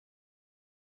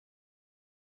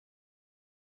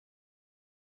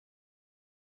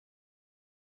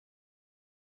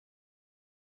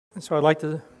So I'd like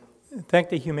to thank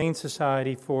the Humane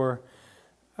Society for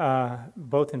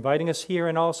both inviting us here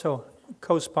and also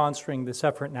co-sponsoring this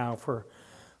effort now for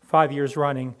 5 years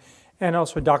running, and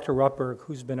also Dr. Ruppberg,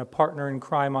 who's been a partner in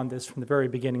crime on this from the very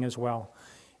beginning as well.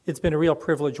 It's been a real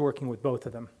privilege working with both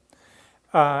of them.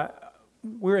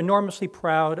 We're enormously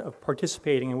proud of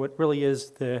participating in what really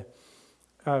is the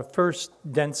first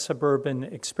dense suburban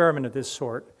experiment of this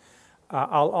sort.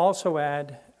 I'll also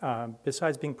add,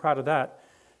 besides being proud of that,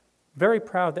 very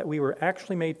proud that we were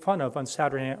actually made fun of on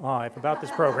Saturday Night Live about this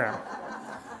program.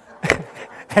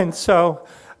 And so,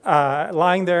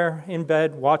 lying there in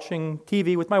bed watching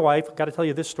TV with my wife, I've got to tell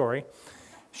you this story.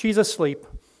 She's asleep,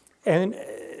 and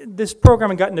this program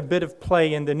had gotten a bit of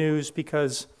play in the news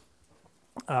because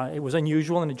it was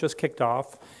unusual and it just kicked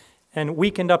off. And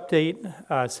Weekend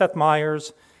Update, Seth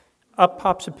Meyers, up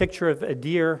pops a picture of a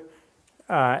deer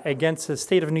against the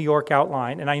state of New York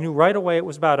outline, and I knew right away it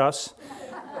was about us.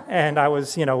 And I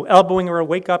was, elbowing her,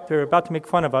 wake up, they're about to make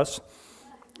fun of us.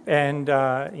 And,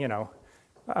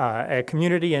 a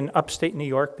community in upstate New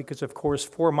York, because of course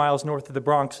 4 miles north of the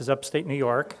Bronx is upstate New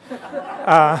York,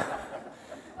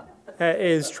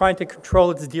 is trying to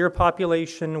control its deer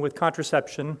population with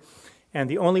contraception. And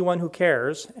the only one who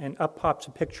cares, and up pops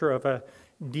a picture of a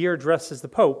deer dressed as the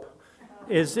Pope,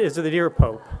 is the deer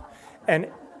Pope.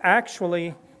 And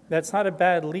actually, that's not a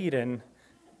bad lead-in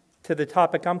to the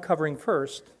topic I'm covering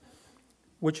first,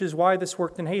 which is why this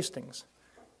worked in Hastings.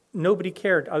 Nobody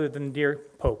cared other than the deer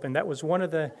Pope, and that was one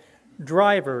of the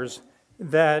drivers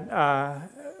that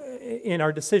in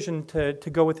our decision to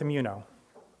go with immuno.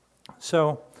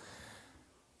 So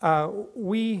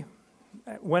when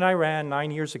I ran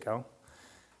 9 years ago,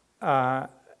 I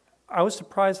was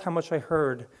surprised how much I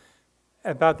heard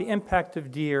about the impact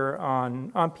of deer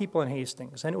on people in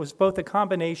Hastings, and it was both a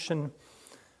combination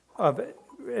of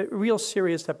a real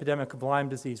serious epidemic of Lyme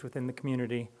disease within the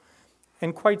community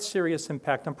and quite serious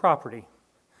impact on property.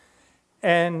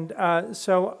 And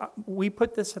so we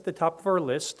put this at the top of our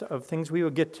list of things we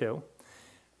would get to,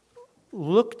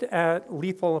 looked at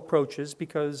lethal approaches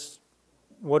because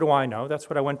what do I know? That's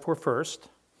what I went for first.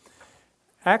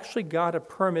 Actually got a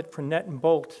permit for net and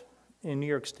bolt in New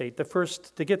York State, the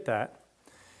first to get that,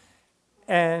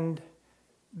 and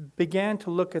began to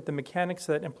look at the mechanics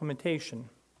of that implementation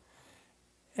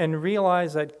and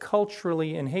realized that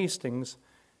culturally in Hastings,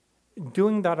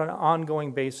 doing that on an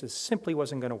ongoing basis simply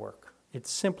wasn't going to work. It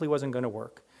simply wasn't going to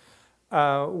work.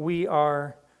 We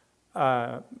are,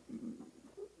 I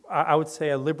would say,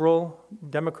 a liberal,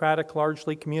 democratic,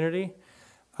 largely community.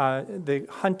 The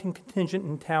hunting contingent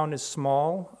in town is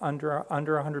small, under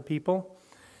 100 people.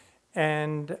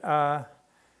 And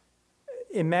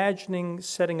imagining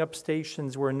setting up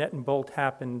stations where net and bolt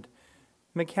happened,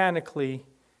 mechanically,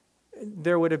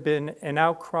 there would have been an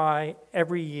outcry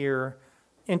every year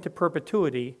into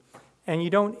perpetuity, and you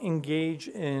don't engage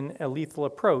in a lethal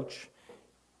approach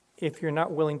if you're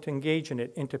not willing to engage in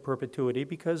it into perpetuity,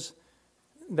 because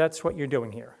that's what you're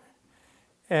doing here.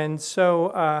 And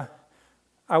so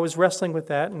I was wrestling with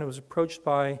that, and I was approached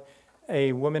by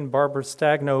a woman, Barbara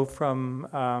Stagno, from,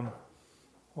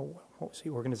 what was the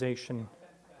organization?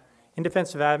 In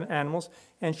Defense of Animals,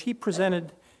 and she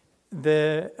presented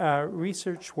the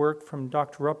research work from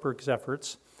Dr. Ruppberg's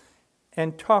efforts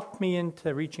and talked me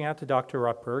into reaching out to Dr.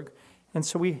 Ruppberg, and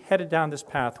so we headed down this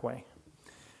pathway.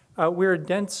 We're a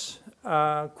dense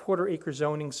quarter-acre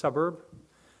zoning suburb.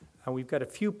 We've got a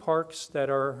few parks that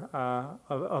are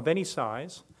of any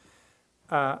size.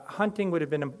 Hunting would have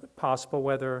been impossible,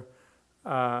 whether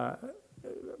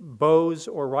bows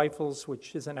or rifles,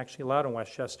 which isn't actually allowed in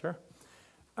Westchester,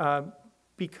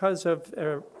 because of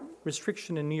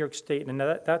restriction in New York State, and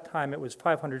at that time it was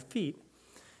 500 feet,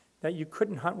 that you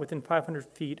couldn't hunt within 500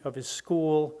 feet of a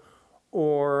school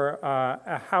or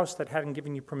a house that hadn't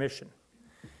given you permission.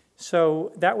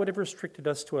 So that would have restricted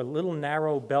us to a little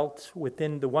narrow belt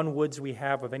within the one woods we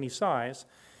have of any size,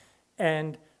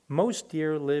 and most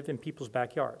deer live in people's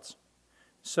backyards.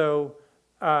 So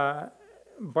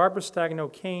Barbara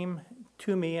Stagno came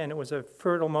to me, and it was a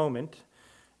fertile moment,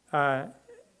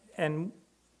 and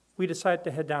we decided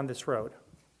to head down this road.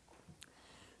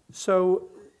 So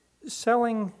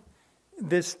selling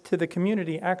this to the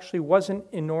community actually wasn't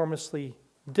enormously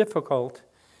difficult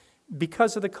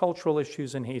because of the cultural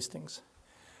issues in Hastings.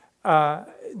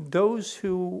 Those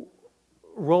who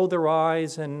rolled their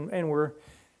eyes and were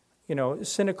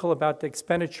cynical about the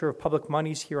expenditure of public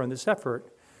monies here on this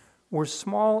effort were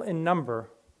small in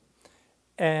number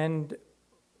and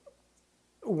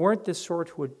weren't the sort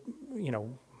who would,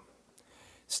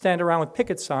 stand around with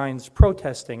picket signs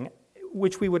protesting,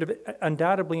 which we would have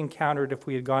undoubtedly encountered if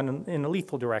we had gone in a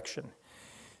lethal direction.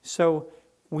 So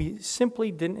we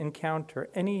simply didn't encounter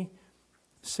any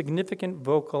significant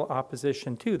vocal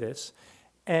opposition to this,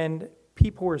 and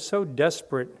people were so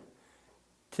desperate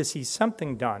to see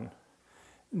something done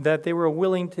that they were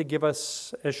willing to give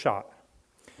us a shot.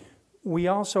 We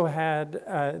also had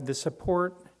the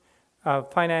support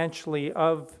financially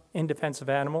of In Defense of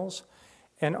Animals,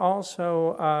 and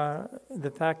also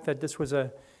the fact that this was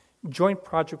a joint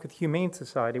project with Humane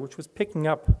Society, which was picking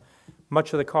up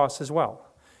much of the cost as well.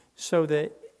 So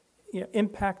the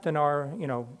impact on our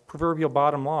proverbial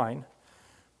bottom line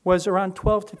was around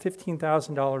 $12,000 to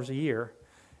 $15,000 a year,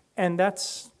 and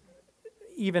that's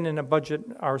even in a budget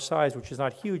our size, which is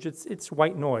not huge. It's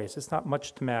white noise. It's not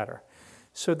much to matter.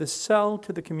 So the sell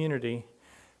to the community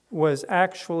was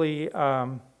actually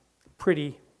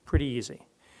pretty easy.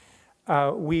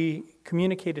 We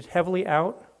communicated heavily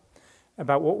out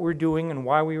about what we're doing and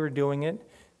why we were doing it.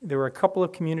 There were a couple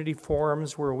of community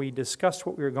forums where we discussed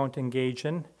what we were going to engage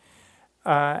in.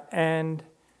 And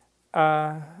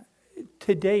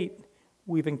to date,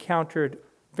 we've encountered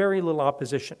very little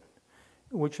opposition,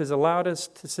 which has allowed us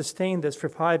to sustain this for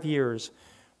 5 years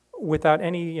without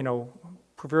any,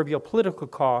 proverbial political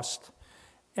cost,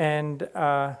 and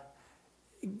to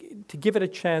give it a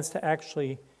chance to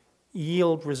actually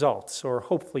yield results, or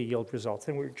hopefully yield results.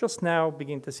 And we're just now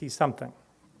beginning to see something.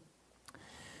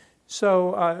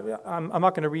 So I'm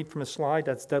not going to read from a slide,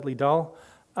 that's deadly dull,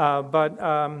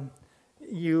 but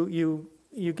you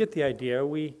get the idea.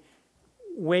 We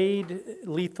weighed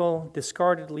lethal,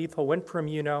 discarded lethal, went for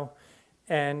immuno,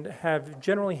 and have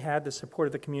generally had the support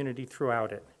of the community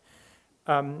throughout it.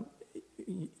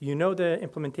 You know the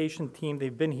implementation team,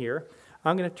 they've been here.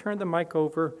 I'm going to turn the mic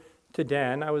over to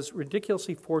Dan. I was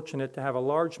ridiculously fortunate to have a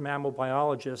large mammal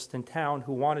biologist in town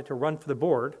who wanted to run for the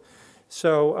board.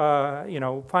 So,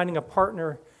 finding a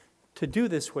partner to do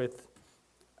this with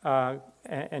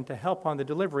and to help on the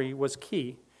delivery was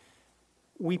key.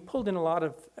 We pulled in a lot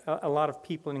of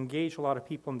people and engaged a lot of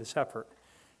people in this effort.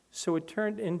 So it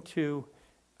turned into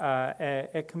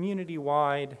a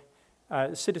community-wide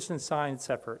citizen science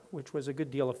effort, which was a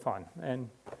good deal of fun. And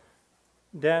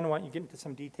Dan, why don't you get into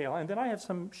some detail? And then I have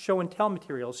some show and tell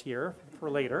materials here for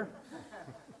later.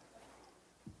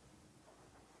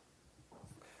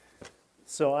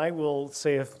 So I will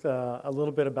say a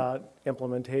little bit about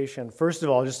implementation. First of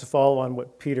all, just to follow on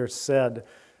what Peter said,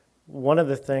 one of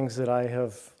the things that I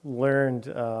have learned,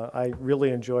 I really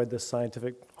enjoyed this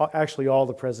scientific, actually all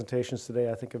the presentations today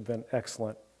I think have been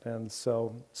excellent. And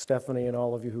so Stephanie and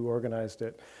all of you who organized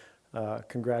it,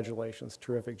 congratulations,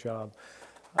 terrific job.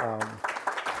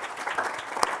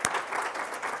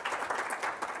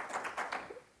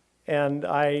 And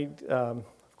of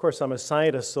course, I'm a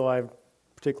scientist, so I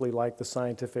particularly like the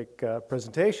scientific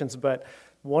presentations, but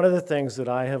one of the things that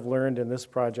I have learned in this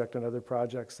project and other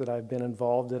projects that I've been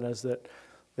involved in is that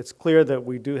it's clear that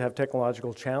we do have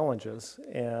technological challenges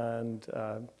and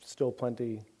still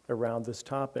plenty around this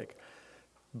topic.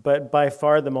 But by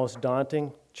far the most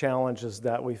daunting challenges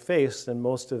that we face in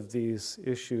most of these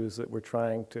issues that we're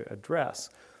trying to address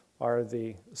are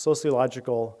the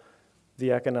sociological,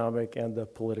 the economic, and the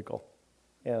political.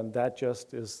 And that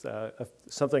just is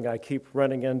something I keep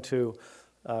running into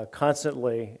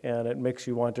constantly, and it makes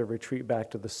you want to retreat back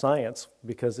to the science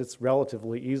because it's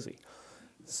relatively easy.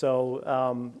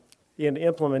 So in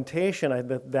implementation,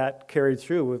 that carried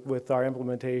through with our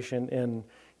implementation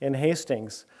in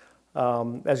Hastings.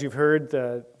 As you've heard,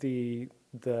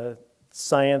 the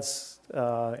science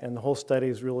and the whole study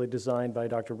is really designed by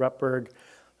Dr. Rutberg,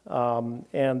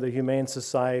 and the Humane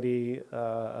Society,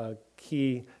 a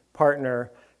key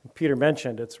partner. Peter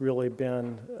mentioned it's really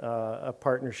been a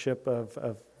partnership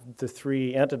of the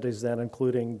three entities then,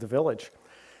 including the village.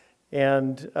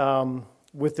 And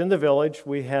within the village,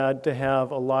 we had to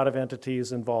have a lot of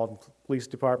entities involved. The police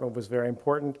department was very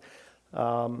important.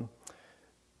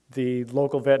 The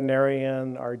local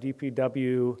veterinarian, our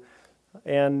DPW,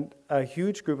 and a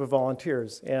huge group of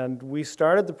volunteers. And we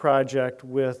started the project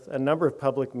with a number of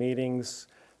public meetings.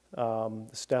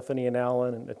 Stephanie and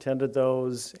Alan attended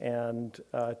those, and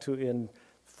to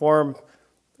inform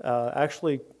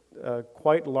actually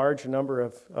quite a large number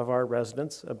of our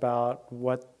residents about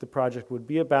what the project would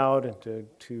be about and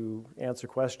to answer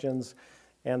questions,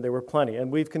 and there were plenty.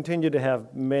 And we've continued to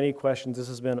have many questions. This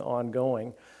has been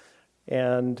ongoing.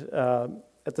 And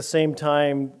at the same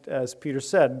time, as Peter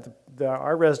said,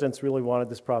 our residents really wanted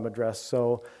this problem addressed.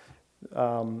 So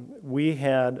we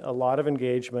had a lot of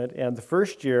engagement, and the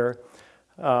first year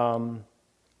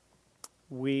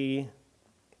we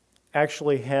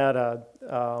actually had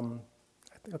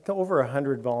over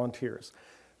 100 volunteers.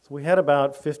 So we had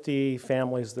about 50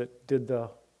 families that did the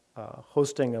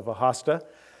hosting of a hosta,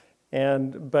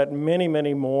 but many,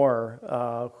 many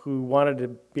more who wanted to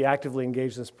be actively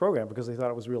engaged in this program because they thought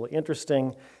it was really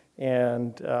interesting.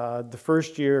 And the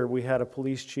first year we had a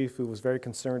police chief who was very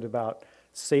concerned about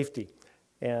safety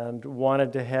and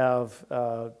wanted to have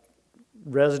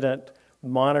resident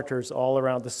monitors all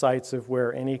around the sites of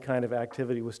where any kind of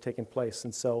activity was taking place.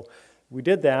 And so we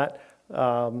did that.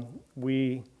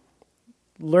 We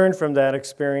learned from that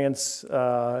experience.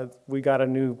 We got a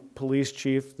new police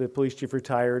chief. The police chief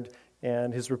retired,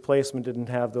 and his replacement didn't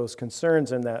have those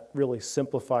concerns, and that really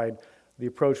simplified the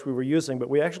approach we were using. But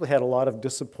we actually had a lot of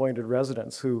disappointed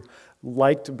residents who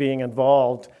liked being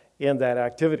involved in that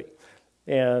activity.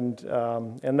 And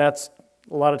that's,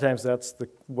 a lot of times that's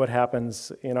what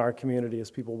happens in our community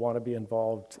is people want to be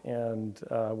involved and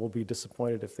will be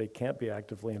disappointed if they can't be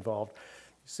actively involved.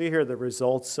 You see here the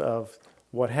results of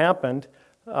what happened,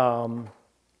 and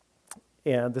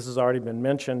this has already been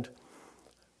mentioned.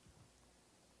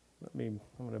 I'm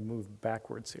going to move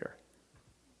backwards here.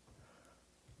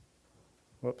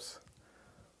 Whoops.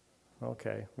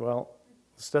 Okay, well,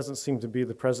 this doesn't seem to be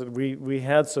the present. We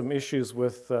had some issues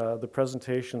with the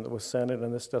presentation that was sent in,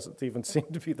 and this doesn't even seem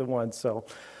to be the one. So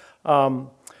let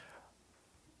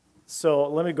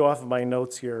me go off of my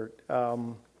notes here. I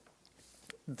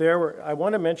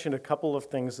want to mention a couple of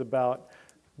things about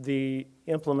the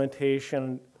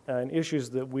implementation and issues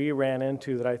that we ran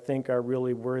into that I think are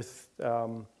really worth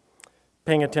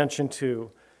paying attention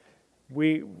to.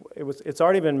 It's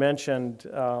already been mentioned,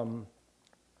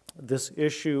 this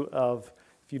issue of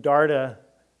if you dart a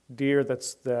deer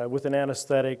that's with an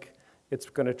anesthetic, it's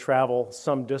going to travel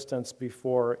some distance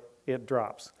before it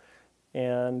drops.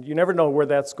 And you never know where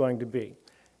that's going to be.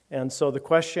 And so the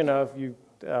question of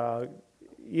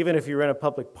even if you're in a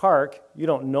public park, you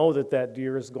don't know that that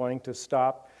deer is going to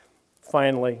stop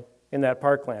finally in that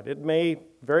parkland. It may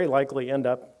very likely end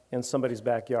up in somebody's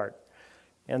backyard.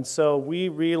 And so we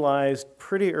realized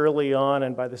pretty early on,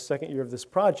 and by the second year of this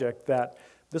project, that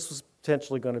this was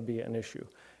potentially going to be an issue.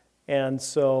 And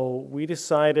so we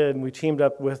decided, and we teamed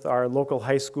up with our local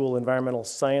high school environmental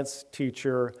science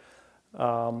teacher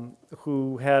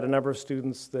who had a number of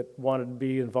students that wanted to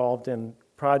be involved in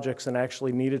projects and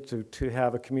actually needed to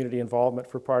have a community involvement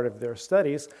for part of their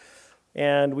studies.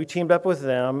 And we teamed up with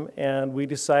them, and we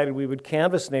decided we would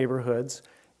canvass neighborhoods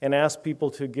and ask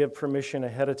people to give permission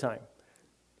ahead of time,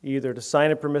 either to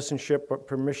sign a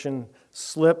permission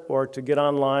slip or to get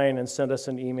online and send us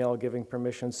an email giving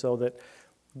permission so that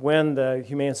when the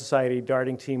Humane Society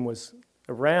darting team was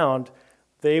around,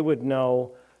 they would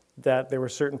know that there were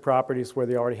certain properties where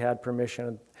they already had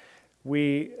permission.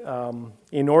 We,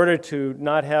 in order to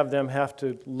not have them have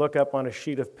to look up on a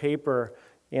sheet of paper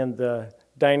in the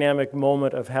dynamic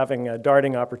moment of having a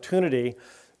darting opportunity,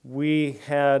 we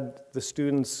had the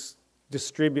students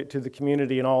distribute to the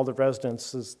community and all the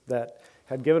residences that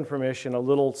had given permission a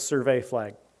little survey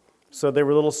flag. So there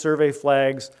were little survey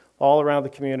flags all around the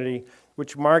community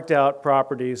which marked out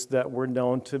properties that were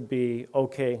known to be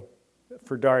okay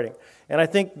for darting. And I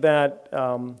think that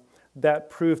that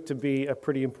proved to be a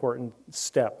pretty important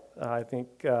step. I think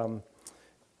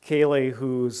Kaylee,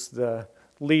 who's the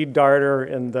lead darter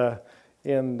in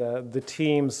the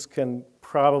teams, can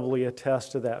probably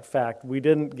attest to that fact.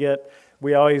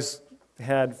 We always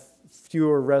had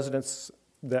fewer residents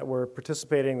that were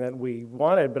participating than we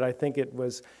wanted, but I think it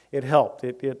helped.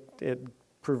 It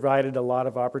provided a lot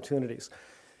of opportunities.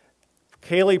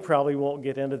 Kaylee probably won't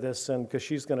get into this because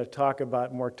she's going to talk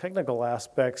about more technical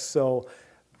aspects. So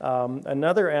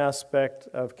another aspect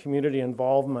of community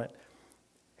involvement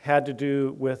had to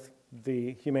do with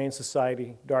the Humane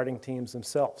Society darting teams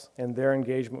themselves and their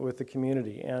engagement with the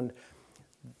community. And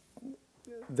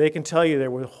they can tell you there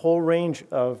were a whole range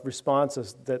of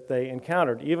responses that they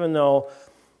encountered, even though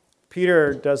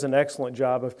Peter does an excellent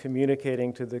job of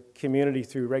communicating to the community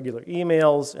through regular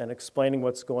emails and explaining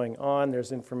what's going on.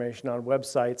 There's information on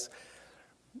websites.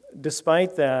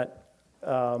 Despite that,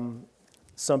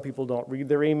 some people don't read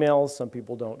their emails, some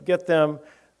people don't get them,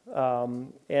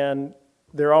 and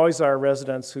there always are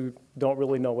residents who don't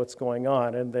really know what's going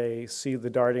on, and they see the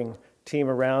darting team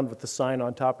around with the sign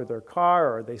on top of their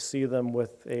car, or they see them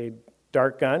with a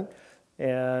dart gun,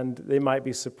 and they might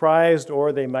be surprised,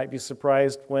 or they might be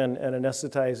surprised when an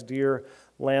anesthetized deer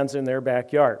lands in their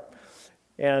backyard.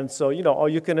 And so,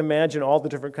 you can imagine all the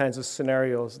different kinds of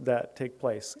scenarios that take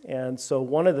place. And so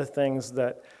one of the things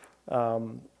that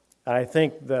I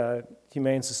think the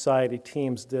Humane Society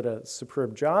teams did a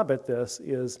superb job at this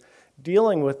is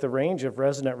dealing with the range of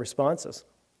resident responses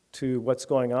to what's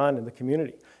going on in the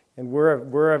community. And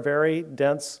we're a very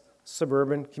dense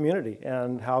suburban community,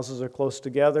 and houses are close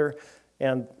together,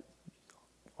 and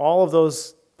all of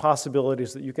those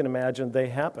possibilities that you can imagine, they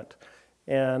happened.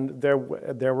 And there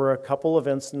were a couple of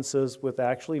instances with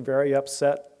actually very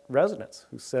upset residents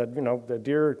who said, you know, the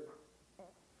deer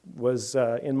was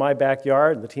in my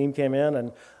backyard, and the team came in,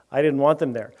 and I didn't want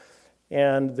them there.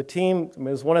 And the team, it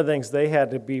was one of the things they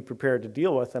had to be prepared to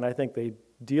deal with, and I think they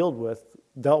dealt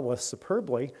with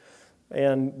superbly,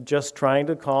 and just trying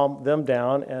to calm them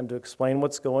down and to explain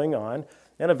what's going on,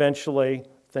 and eventually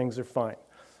things are fine.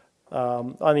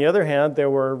 On the other hand, there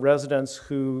were residents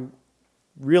who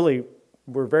really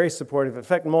were very supportive. In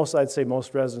fact, I'd say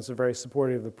most residents are very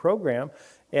supportive of the program,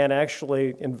 and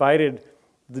actually invited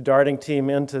the darting team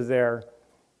into their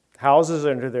houses,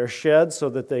 into their sheds, so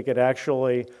that they could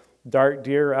actually dart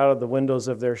deer out of the windows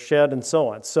of their shed and so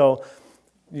on. So,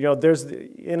 you know,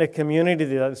 in a community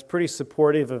that is pretty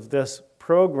supportive of this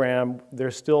program,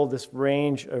 there's still this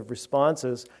range of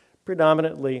responses,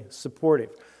 predominantly supportive.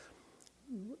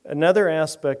 Another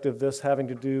aspect of this having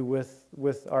to do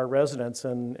with our residents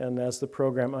and as the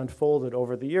program unfolded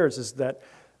over the years is that,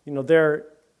 you know,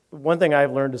 one thing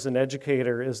I've learned as an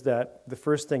educator is that the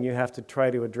first thing you have to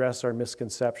try to address are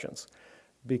misconceptions.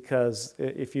 Because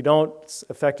if you don't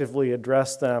effectively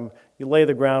address them, you lay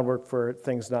the groundwork for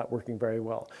things not working very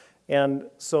well. And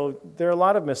so there are a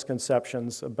lot of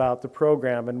misconceptions about the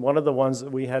program, and one of the ones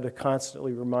that we had to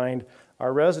constantly remind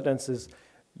our residents is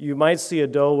you might see a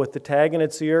doe with the tag in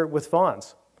its ear with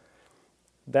fawns.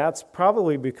 That's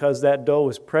probably because that doe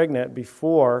was pregnant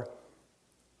before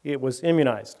it was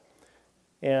immunized.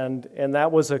 And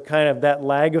that was a kind of, that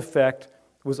lag effect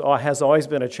has always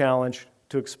been a challenge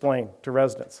to explain to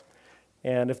residents.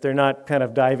 And if they're not kind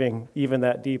of diving even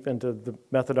that deep into the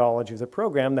methodology of the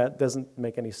program, that doesn't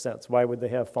make any sense. Why would they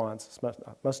have fawns? It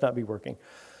must not be working.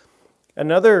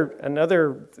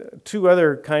 Two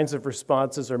other kinds of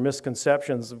responses or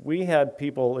misconceptions. We had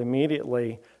people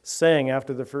immediately saying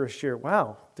after the first year,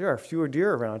 wow, there are fewer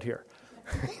deer around here.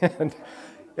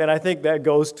 And I think that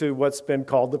goes to what's been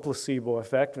called the placebo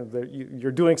effect.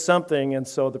 You're doing something, and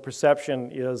so the perception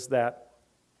is that,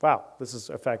 wow, this is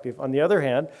effective. On the other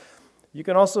hand, you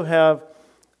can also have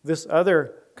this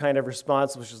other kind of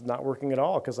response, which is not working at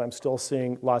all, because I'm still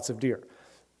seeing lots of deer.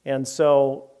 And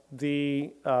so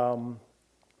we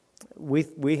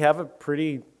have a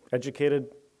pretty educated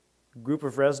group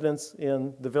of residents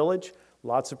in the village,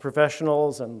 lots of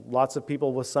professionals and lots of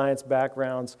people with science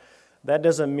backgrounds. That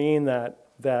doesn't mean that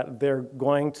they're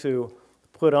going to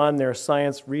put on their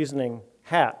science reasoning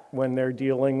hat when they're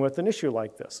dealing with an issue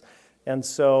like this. And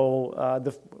so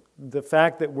the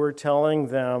fact that we're telling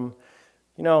them,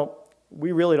 you know,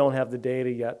 we really don't have the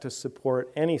data yet to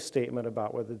support any statement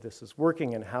about whether this is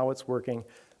working and how it's working.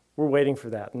 We're waiting for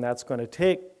that, and that's going to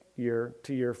take year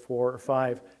 4 or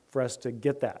 5 for us to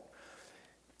get that.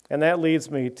 And that leads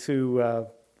me to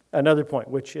another point,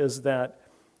 which is that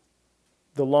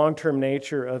the long-term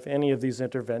nature of any of these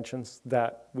interventions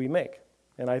that we make.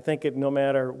 And I think no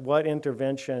matter what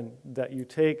intervention that you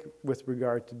take with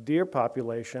regard to deer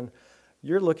population,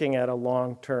 you're looking at a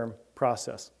long-term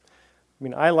process. I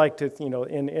mean, I like to, you know,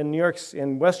 in New York's,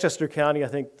 in Westchester County, I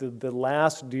think the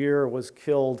last deer was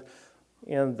killed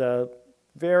in the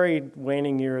very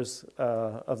waning years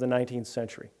of the 19th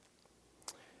century.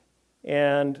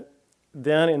 And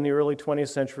then in the early 20th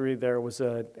century, there was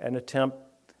an attempt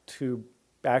to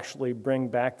actually bring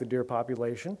back the deer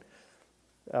population.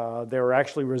 There were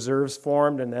actually reserves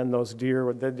formed, and then those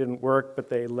deer, that didn't work, but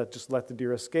they just let the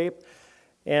deer escape.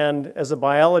 And as a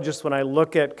biologist, when I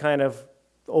look at kind of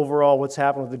overall what's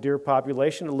happened with the deer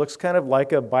population, it looks kind of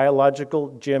like a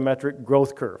biological geometric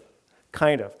growth curve,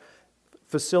 kind of,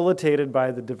 facilitated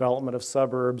by the development of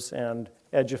suburbs and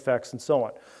edge effects and so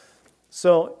on.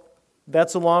 So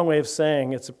that's a long way of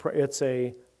saying it's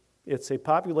a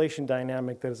population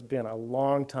dynamic that has been a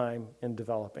long time in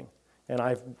developing. And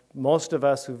most of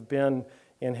us who've been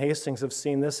in Hastings have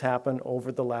seen this happen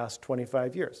over the last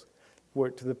 25 years.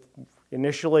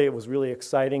 Initially, it was really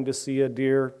exciting to see a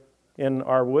deer in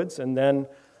our woods, and then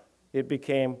it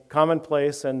became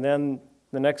commonplace, and then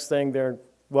the next thing, they're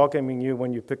welcoming you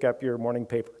when you pick up your morning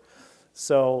paper.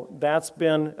 So that's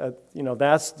been,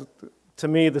 that's, to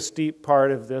me, the steep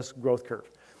part of this growth curve.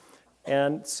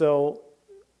 And so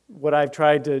what I've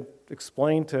tried to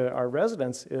explain to our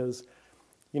residents is,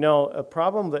 you know, a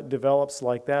problem that develops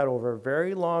like that over a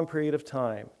very long period of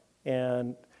time,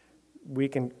 and we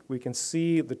can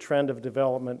see the trend of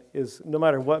development is, no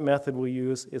matter what method we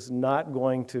use, is not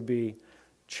going to be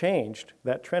changed.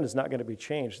 That trend is not going to be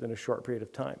changed in a short period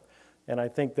of time. And I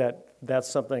think that that's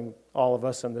something all of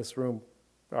us in this room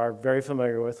are very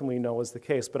familiar with and we know is the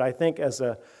case. But I think as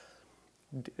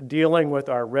dealing with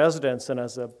our residents and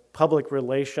as a public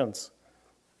relations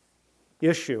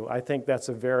issue. I think that's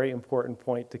a very important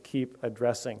point to keep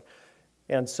addressing.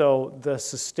 And so the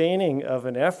sustaining of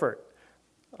an effort,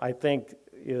 I think,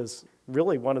 is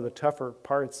really one of the tougher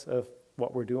parts of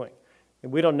what we're doing.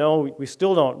 And we don't know, we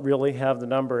still don't really have the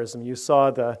numbers. And you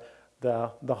saw the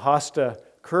HOSTA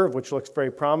curve, which looks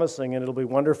very promising, and it'll be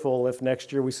wonderful if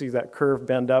next year we see that curve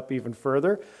bend up even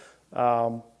further,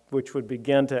 which would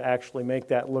begin to actually make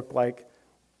that look like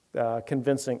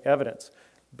convincing evidence.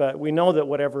 But we know that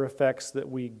whatever effects that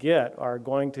we get are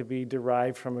going to be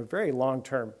derived from a very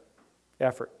long-term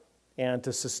effort. And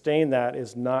to sustain that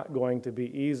is not going to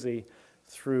be easy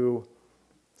through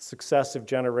successive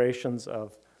generations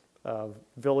of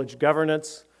village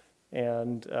governance,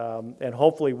 and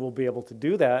hopefully we'll be able to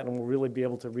do that, and we'll really be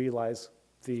able to realize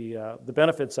the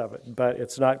benefits of it. But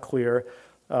it's not clear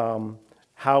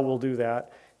how we'll do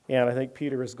that, and I think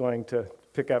Peter is going to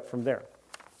pick up from there.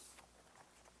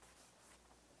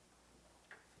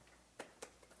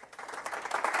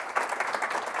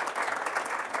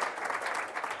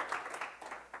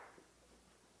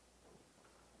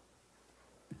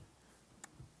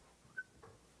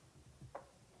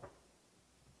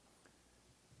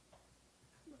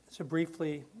 So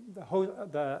briefly,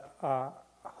 the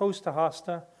host to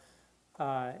hosta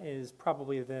is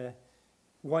probably the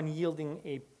one yielding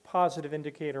a positive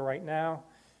indicator right now.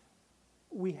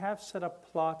 We have set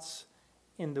up plots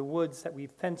in the woods that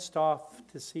we've fenced off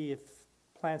to see if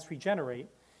plants regenerate,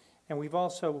 and we've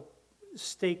also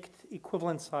staked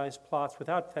equivalent-sized plots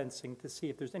without fencing to see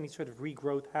if there's any sort of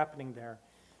regrowth happening there.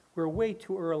 We're way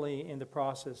too early in the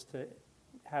process to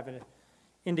have an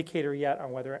indicator yet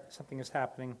on whether something is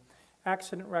happening.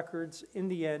 Accident records, in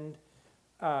the end,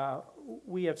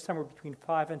 we have somewhere between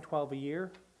 5 and 12 a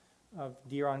year of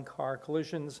deer-on-car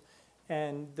collisions,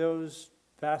 and those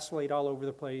vacillate all over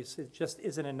the place. It just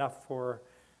isn't enough for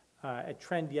a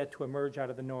trend yet to emerge out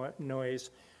of the noise.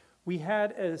 We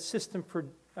had a system for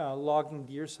logging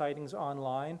deer sightings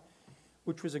online,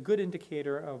 which was a good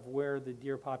indicator of where the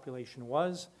deer population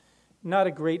was, not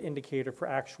a great indicator for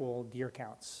actual deer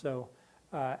counts. So.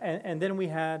 And then we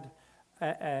had,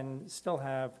 and still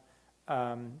have,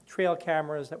 trail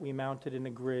cameras that we mounted in a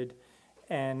grid,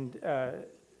 and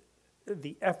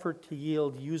the effort to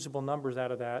yield usable numbers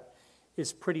out of that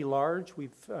is pretty large.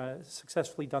 We've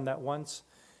successfully done that once,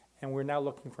 and we're now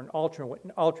looking for an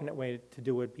alternate way to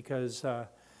do it, because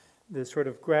the sort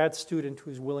of grad student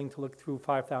who's willing to look through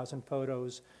 5,000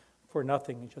 photos for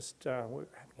nothing, just we're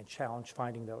having a challenge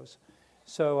finding those.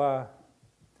 So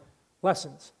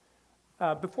lessons.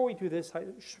 Before we do this,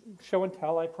 show and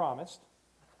tell, I promised.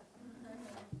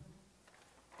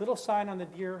 Little sign on the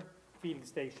deer feeding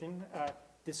station,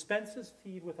 dispenses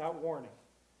feed without warning.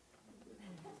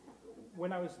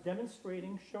 When I was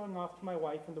demonstrating, showing off to my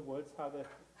wife in the woods how the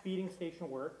feeding station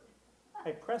worked,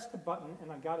 I pressed a button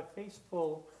and I got a face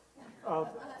full of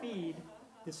feed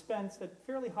dispensed at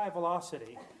fairly high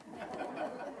velocity.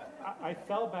 I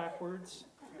fell backwards,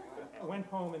 went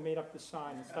home and made up the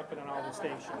sign and stuck it on all the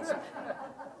stations,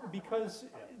 because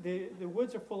the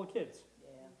woods are full of kids.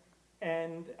 Yeah.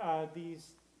 And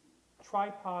these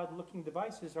tripod-looking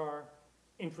devices are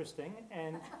interesting,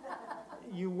 and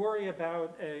you worry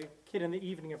about a kid in the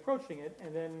evening approaching it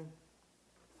and then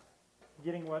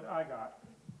getting what I got.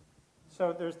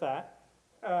 So there's that.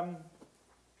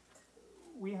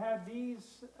 We have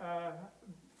these,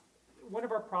 one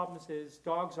of our problems is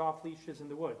dogs off leashes in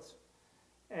the woods.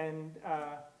 And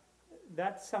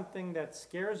that's something that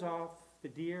scares off the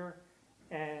deer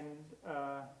and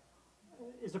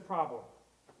is a problem.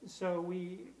 So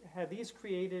we had these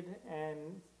created and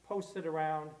posted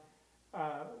around,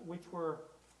 which were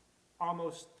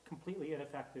almost completely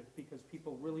ineffective because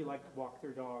people really like to walk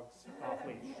their dogs off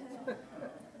leash.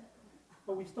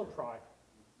 But we still try.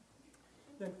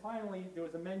 Then finally, there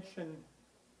was a mention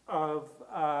of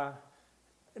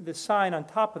the sign on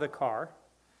top of the car,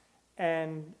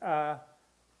 and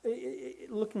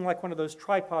looking like one of those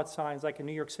tripod signs like a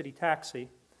New York City taxi.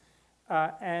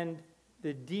 And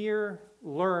the deer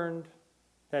learned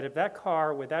that if that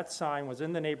car with that sign was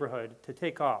in the neighborhood, to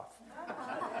take off.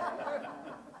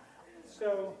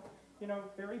 So, you know,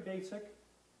 very basic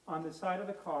on the side of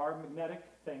the car, magnetic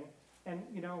thing. And,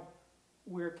 you know,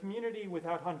 we're a community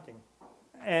without hunting.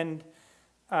 And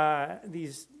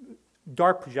these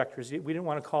dart projectors, we didn't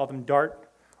want to call them dart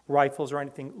rifles or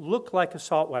anything, look like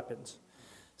assault weapons.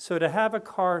 So to have a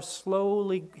car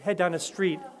slowly head down a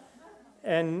street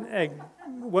and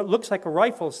what looks like a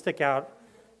rifle stick out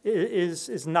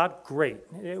is not great.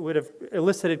 It would have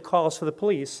elicited calls to the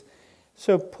police.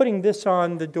 So putting this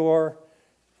on the door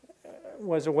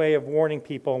was a way of warning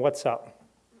people what's up.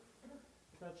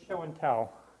 That's show and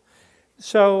tell.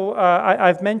 So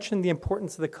I've mentioned the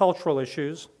importance of the cultural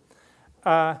issues.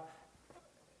 You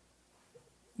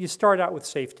start out with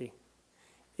safety.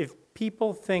 If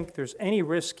people think there's any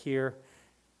risk here,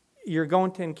 you're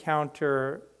going to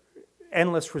encounter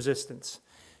endless resistance.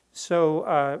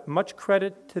 So much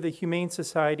credit to the Humane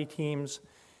Society teams.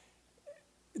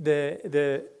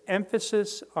 The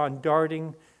emphasis on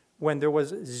darting when there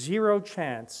was zero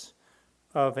chance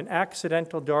of an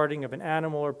accidental darting of an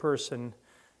animal or person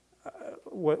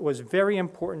was very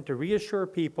important to reassure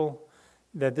people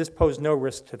that this posed no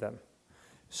risk to them.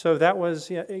 So that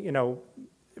was,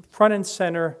 front and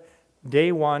center,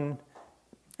 day one,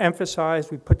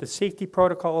 emphasized. We put the safety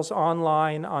protocols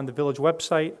online on the village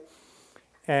website,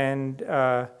 and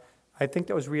I think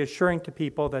that was reassuring to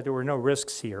people that there were no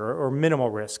risks here, or minimal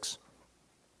risks.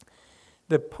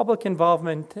 The public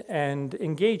involvement and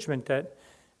engagement that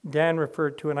Dan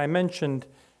referred to and I mentioned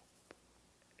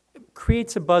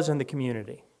creates a buzz in the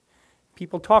community.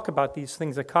 People talk about these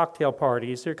things at cocktail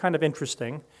parties. They're kind of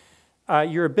interesting.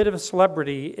 You're a bit of a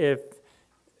celebrity if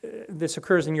this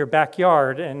occurs in your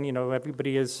backyard and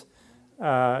everybody is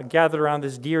gathered around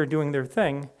this deer doing their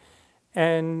thing.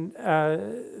 And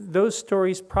those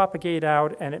stories propagate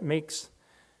out, and it makes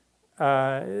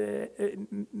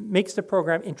the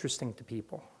program interesting to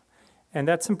people. And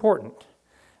that's important.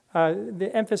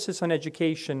 The emphasis on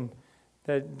education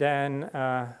that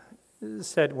Dan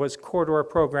said was core to our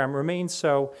program remains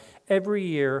so. Every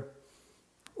year,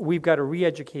 we've got to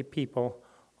re-educate people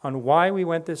on why we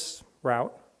went this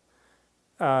route,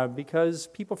 because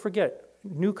people forget.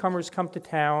 Newcomers come to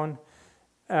town.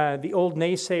 The old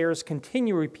naysayers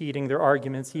continue repeating their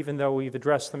arguments, even though we've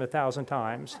addressed them 1,000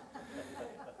 times.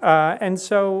 And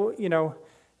so,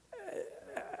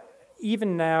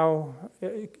 even now,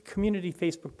 community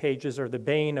Facebook pages are the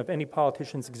bane of any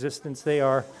politician's existence. They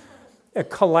are a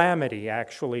calamity,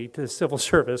 actually, to the civil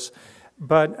service.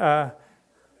 But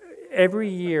every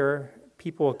year,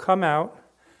 people will come out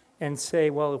and say,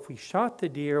 well, if we shot the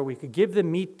deer, we could give the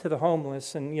meat to the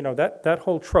homeless, and that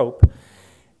whole trope.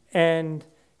 And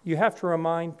you have to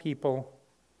remind people,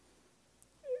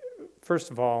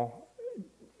 first of all,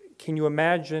 can you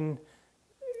imagine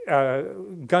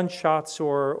gunshots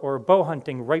or bow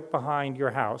hunting right behind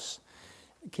your house?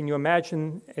 Can you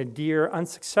imagine a deer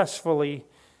unsuccessfully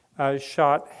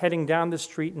shot heading down the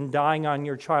street and dying on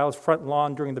your child's front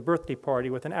lawn during the birthday party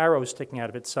with an arrow sticking out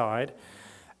of its side?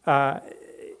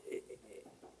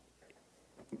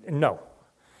 No.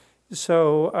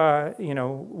 So,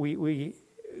 we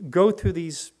go through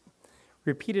these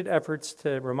repeated efforts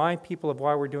to remind people of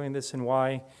why we're doing this and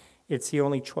why it's the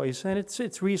only choice, and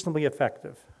it's reasonably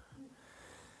effective.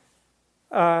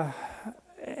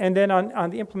 And then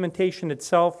on the implementation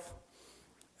itself,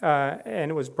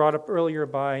 and it was brought up earlier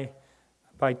by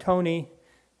Tony,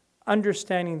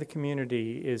 understanding the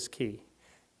community is key.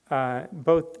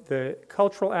 Both the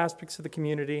cultural aspects of the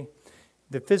community,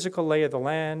 the physical lay of the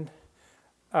land.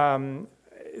 The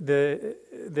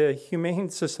Humane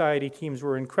Society teams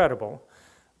were incredible.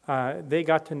 They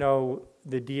got to know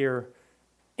the deer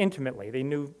intimately. They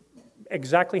knew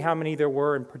exactly how many there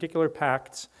were in particular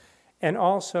packs, and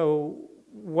also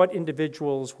what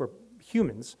individuals were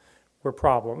humans were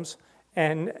problems.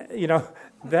 And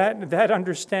that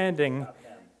understanding,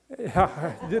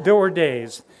 there were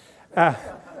days. That's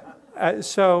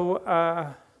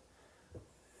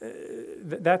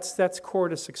core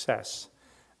to success.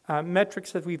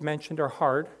 Metrics that we've mentioned are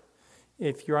hard.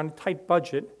 If you're on a tight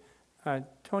budget,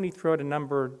 Tony threw out a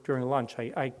number during lunch.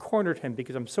 I cornered him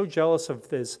because I'm so jealous of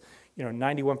this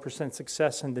 91%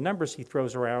 success and the numbers he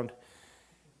throws around.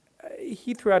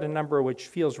 He threw out a number which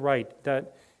feels right,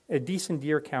 that a decent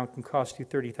deer count can cost you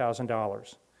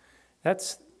 $30,000.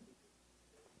 That's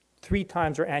 3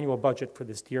 times our annual budget for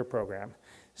this deer program.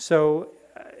 So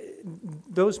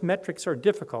those metrics are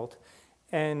difficult,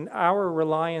 and our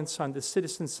reliance on the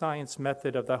citizen science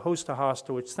method of the host to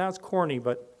hosta, which sounds corny,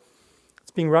 but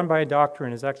it's being run by a doctor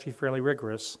and is actually fairly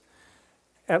rigorous,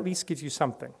 at least gives you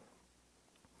something.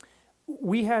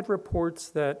 We had reports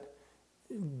that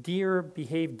deer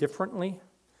behaved differently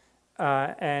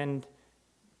and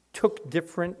took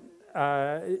different,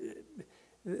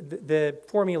 the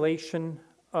formulation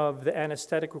of the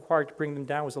anesthetic required to bring them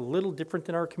down was a little different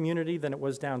in our community than it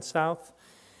was down south,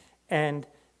 and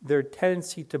their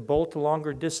tendency to bolt a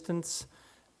longer distance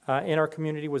in our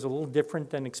community was a little different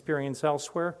than experience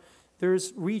elsewhere.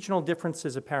 There's regional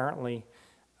differences, apparently,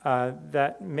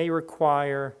 that may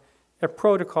require a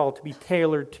protocol to be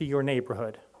tailored to your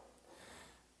neighborhood.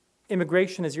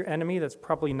 Immigration is your enemy. That's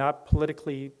probably not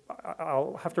politically,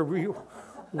 I'll have to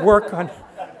work on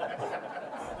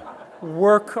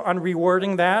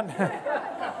rewording that.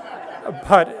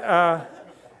 But,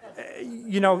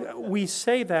 you know, we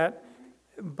say that,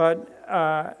 but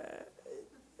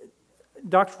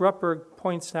Dr. Ruppberg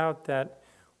points out that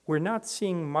we're not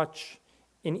seeing much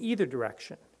in either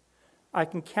direction. I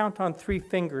can count on 3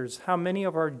 fingers how many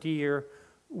of our deer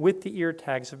with the ear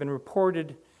tags have been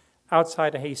reported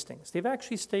outside of Hastings. They've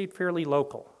actually stayed fairly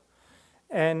local.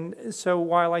 And so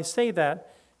while I say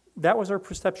that, that was our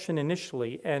perception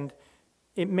initially, and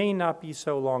it may not be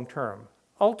so long term.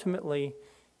 Ultimately,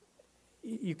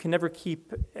 you can never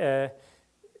keep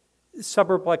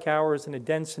suburb-like hours in a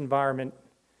dense environment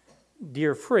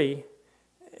deer-free.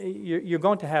 You're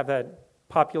going to have that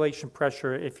population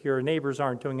pressure if your neighbors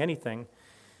aren't doing anything.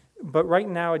 But right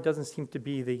now, it doesn't seem to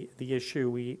be the issue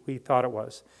we thought it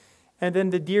was. And then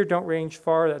the deer don't range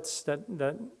far.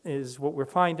 That is what we're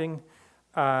finding.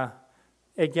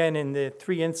 Again, in the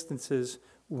 3 instances,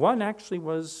 one actually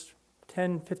was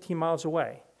 10, 15 miles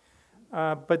away.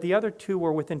 But the other 2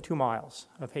 were within 2 miles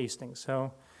of Hastings,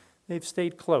 so they've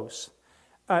stayed close.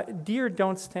 Deer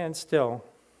don't stand still.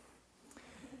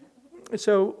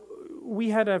 So we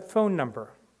had a phone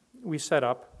number we set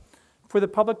up for the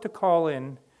public to call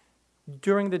in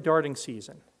during the darting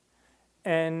season.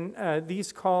 And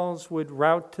these calls would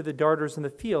route to the darters in the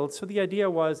field. So the idea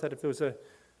was that if there was a,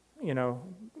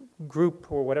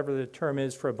 group or whatever the term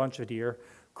is for a bunch of deer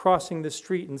crossing the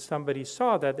street and somebody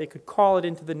saw that, they could call it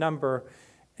into the number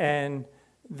and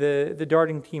the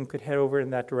darting team could head over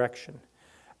in that direction.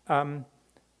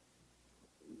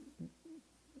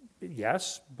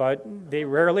 Yes, but they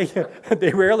rarely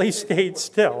stayed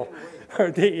still.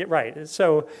 Right.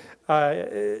 So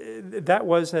that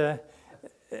was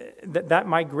that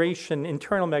migration,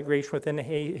 internal migration within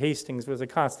Hastings was a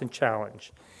constant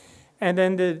challenge. And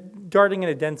then the darting in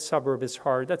a dense suburb is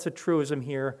hard. That's a truism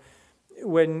here.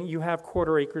 When you have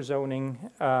quarter-acre zoning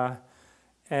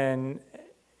and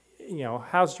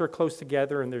houses are close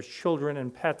together and there's children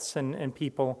and pets and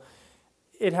people,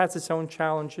 it has its own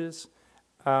challenges.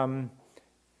 And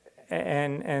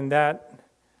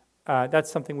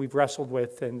that's something we've wrestled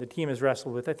with, and the team has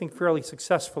wrestled with, I think, fairly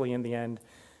successfully in the end.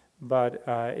 But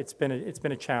it's been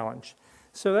a challenge.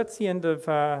 So that's the end of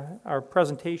our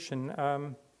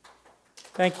presentation.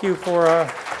 Thank you for